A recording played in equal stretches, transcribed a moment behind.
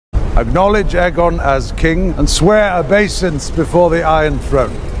Acknowledge Aegon as king and swear obeisance before the Iron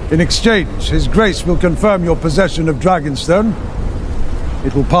Throne. In exchange, His Grace will confirm your possession of Dragonstone.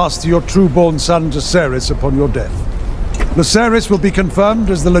 It will pass to your true-born son Jacaerys upon your death. Jacaerys will be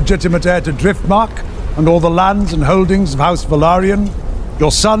confirmed as the legitimate heir to Driftmark and all the lands and holdings of House Velaryon.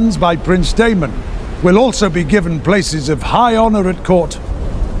 Your sons, by Prince Daemon, will also be given places of high honor at court.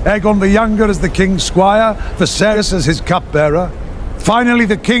 Aegon the Younger as the king's squire, Viserys as his cupbearer. Finally,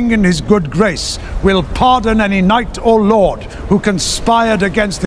 the king in his good grace will pardon any knight or lord who conspired against the